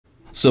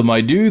So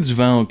my dude's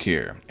Valk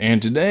here,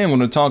 and today I'm going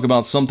to talk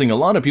about something a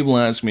lot of people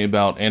ask me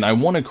about, and I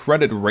want to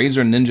credit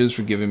Razor Ninjas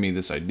for giving me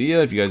this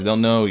idea. If you guys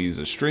don't know, he's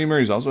a streamer,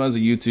 he also has a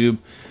YouTube.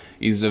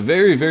 He's a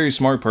very, very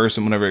smart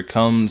person whenever it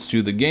comes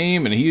to the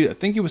game, and I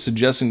think he was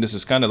suggesting this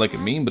is kind of like a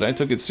meme, but I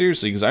took it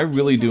seriously because I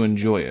really do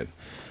enjoy it.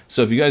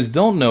 So if you guys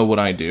don't know what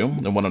I do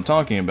and what I'm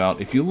talking about,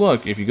 if you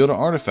go to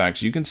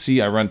artifacts, you can see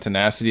I run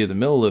Tenacity of the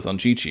Millileth on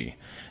Qiqi.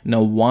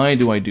 Now, why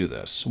do I do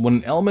this? When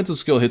an elemental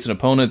skill hits an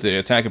opponent, the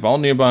attack of all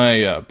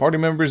nearby party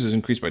members is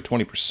increased by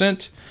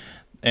 20%,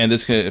 and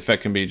this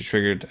effect can be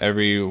triggered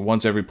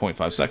once every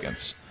 0.5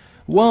 seconds.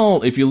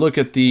 Well, if you look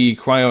at the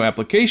cryo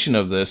application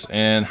of this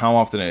and how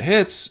often it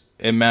hits,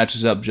 it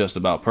matches up just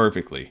about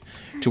perfectly.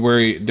 To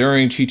where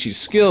during Qiqi's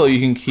skill, you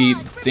can keep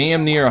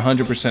damn near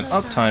 100%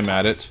 uptime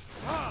at it,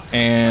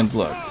 and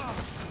look,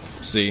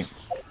 see,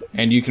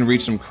 and you can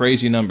reach some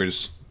crazy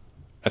numbers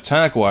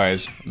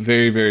attack-wise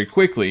very, very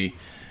quickly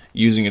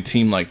using a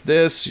team like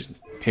this,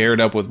 paired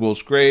up with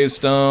Wolf's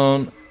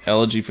Gravestone,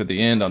 Elegy for the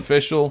End on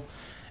Fischl,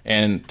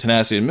 and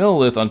Tenacity and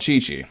Millilith on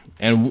Qiqi.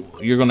 And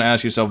you're going to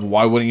ask yourself,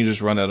 why wouldn't you just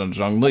run that on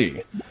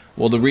Zhongli?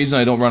 Well, the reason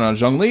I don't run on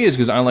Zhongli is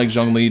because I like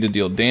Zhongli to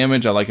deal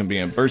damage, I like him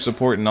being burst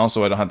support, and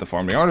also I don't have to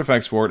farm the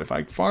artifacts for it. If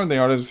I farm the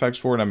artifacts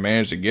for it, I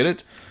managed to get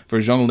it. For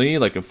Zhongli,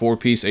 like a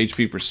 4-piece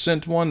HP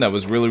percent one, that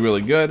was really,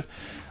 really good.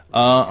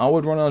 I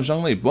would run on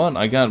Zhongli, but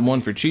I got one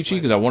for Qiqi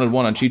because I wanted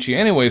one on Qiqi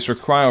anyways for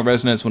Cryo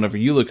Resonance whenever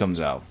Eula comes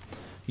out.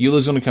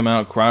 Eula's going to come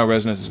out, Cryo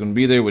Resonance is going to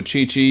be there with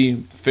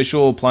Qiqi.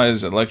 Fischl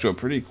applies Electro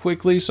pretty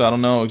quickly, so I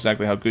don't know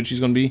exactly how good she's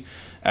going to be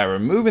at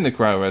removing the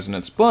Cryo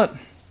Resonance, but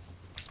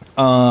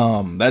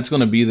that's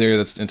going to be there.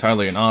 That's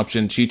entirely an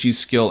option. Qiqi's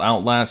skill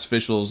outlasts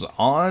Fischl's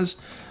Oz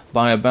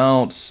by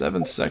about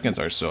 7 seconds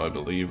or so, I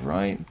believe,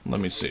 right?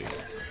 Let me see.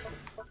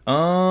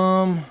 Outlasts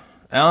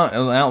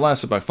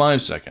it by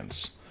 5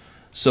 seconds.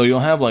 So you'll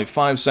have like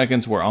 5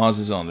 seconds where Oz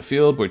is on the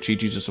field, where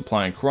Qiqi's just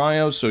applying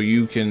cryo, so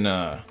you can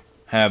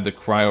have the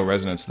cryo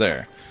resonance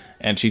there.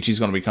 And Qiqi's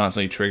going to be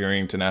constantly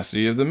triggering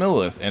Tenacity of the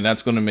Millilith, and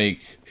that's going to make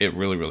it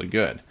really, really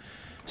good.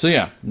 So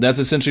yeah, that's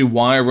essentially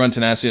why I run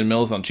Tenacity and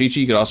Millilith on Qiqi.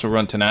 You could also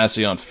run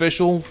Tenacity on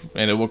Fischl,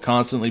 and it will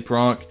constantly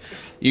proc.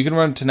 You can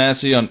run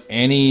Tenacity on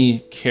any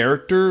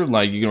character,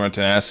 like you can run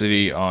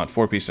Tenacity on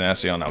 4-piece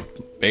Tenacity on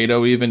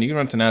Albedo even. You can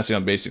run Tenacity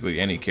on basically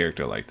any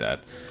character like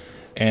that.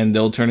 And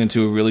they'll turn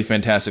into a really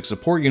fantastic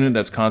support unit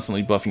that's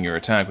constantly buffing your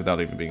attack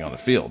without even being on the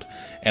field.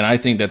 And I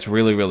think that's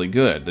really, really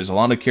good. There's a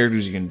lot of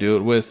characters you can do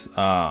it with,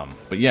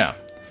 but yeah.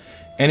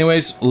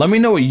 Anyways, let me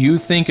know what you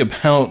think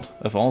about,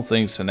 of all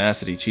things,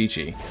 Tenacity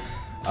Qiqi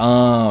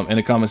in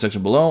the comment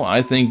section below.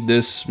 I think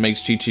this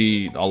makes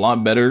Qiqi a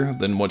lot better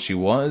than what she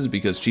was,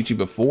 because Qiqi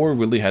before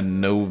really had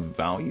no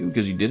value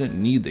because you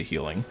didn't need the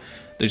healing.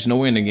 There's no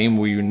way in the game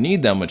where you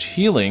need that much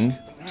healing,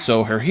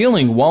 so her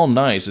healing, while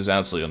nice, is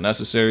absolutely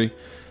unnecessary.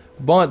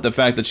 But the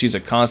fact that she's a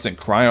constant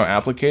cryo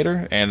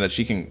applicator and that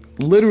she can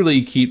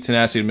literally keep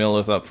Tenacity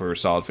Millilith up for a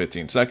solid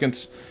 15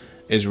 seconds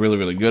is really,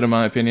 really good in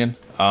my opinion.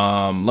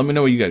 Let me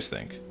know what you guys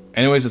think.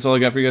 Anyways, that's all I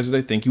got for you guys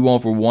today. Thank you all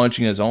for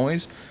watching as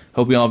always.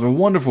 Hope you all have a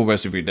wonderful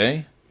rest of your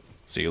day.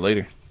 See you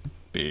later.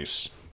 Peace.